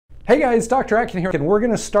Hey guys, Dr. Atkin here, and we're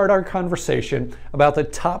going to start our conversation about the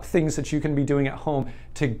top things that you can be doing at home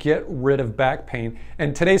to get rid of back pain.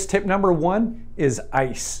 And today's tip number one is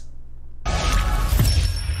ice.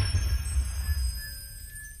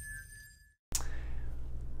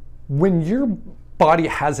 When your body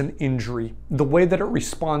has an injury, the way that it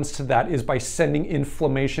responds to that is by sending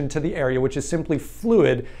inflammation to the area, which is simply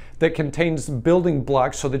fluid that contains building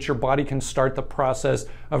blocks so that your body can start the process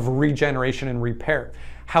of regeneration and repair.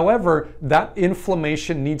 However, that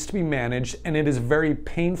inflammation needs to be managed, and it is very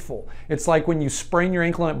painful. It's like when you sprain your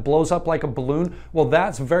ankle and it blows up like a balloon. Well,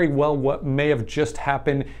 that's very well what may have just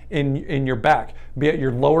happened in your back. Be it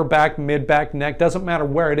your lower back, mid back, neck, doesn't matter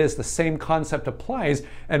where it is, the same concept applies,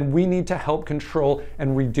 and we need to help control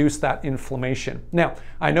and reduce that inflammation. Now,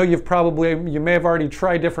 I know you may have already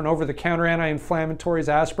tried different over-the-counter anti-inflammatories,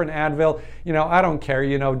 aspirin, Advil. I don't care,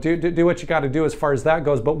 do what you got to do as far as that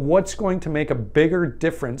goes, but what's going to make a bigger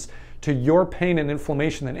difference to your pain and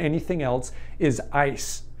inflammation than anything else is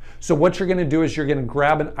ice. So what you're going to do is you're going to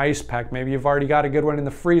grab an ice pack. Maybe you've already got a good one in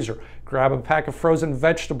the freezer. Grab a pack of frozen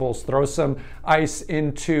vegetables, throw some ice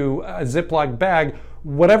into a Ziploc bag.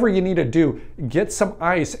 Whatever you need to do, get some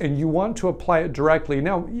ice, and you want to apply it directly.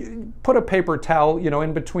 Now, put a paper towel,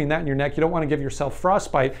 in between that and your neck. You don't want to give yourself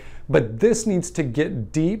frostbite, but this needs to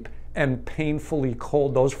get deep and painfully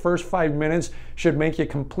cold. Those first 5 minutes should make you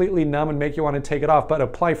completely numb and make you want to take it off, but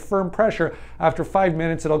apply firm pressure. After 5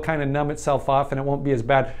 minutes, it'll kind of numb itself off and it won't be as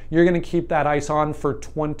bad. You're going to keep that ice on for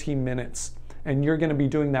 20 minutes, and you're going to be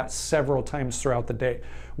doing that several times throughout the day.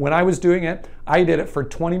 When I was doing it, I did it for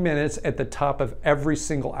 20 minutes at the top of every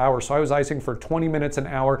single hour. So I was icing for 20 minutes an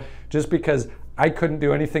hour just because I couldn't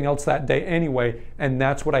do anything else that day anyway, and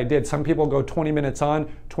that's what I did. Some people go 20 minutes on,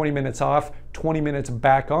 20 minutes off, 20 minutes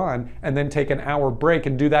back on, and then take an hour break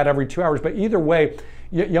and do that every 2 hours. But either way,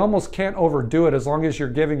 you almost can't overdo it as long as you're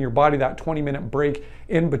giving your body that 20-minute break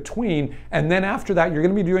in between. And then after that, you're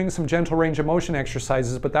going to be doing some gentle range of motion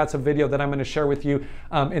exercises, but that's a video that I'm going to share with you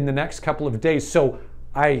in the next couple of days. So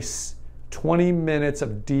ice, 20 minutes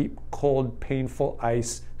of deep, cold, painful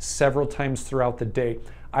ice several times throughout the day.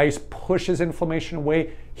 Ice pushes inflammation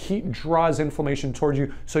away, heat draws inflammation towards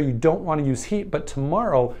you, so you don't want to use heat. But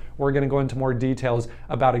tomorrow, we're going to go into more details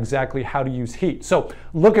about exactly how to use heat. So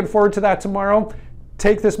looking forward to that tomorrow.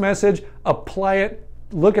 Take this message, apply it,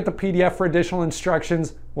 look at the PDF for additional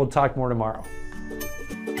instructions. We'll talk more tomorrow.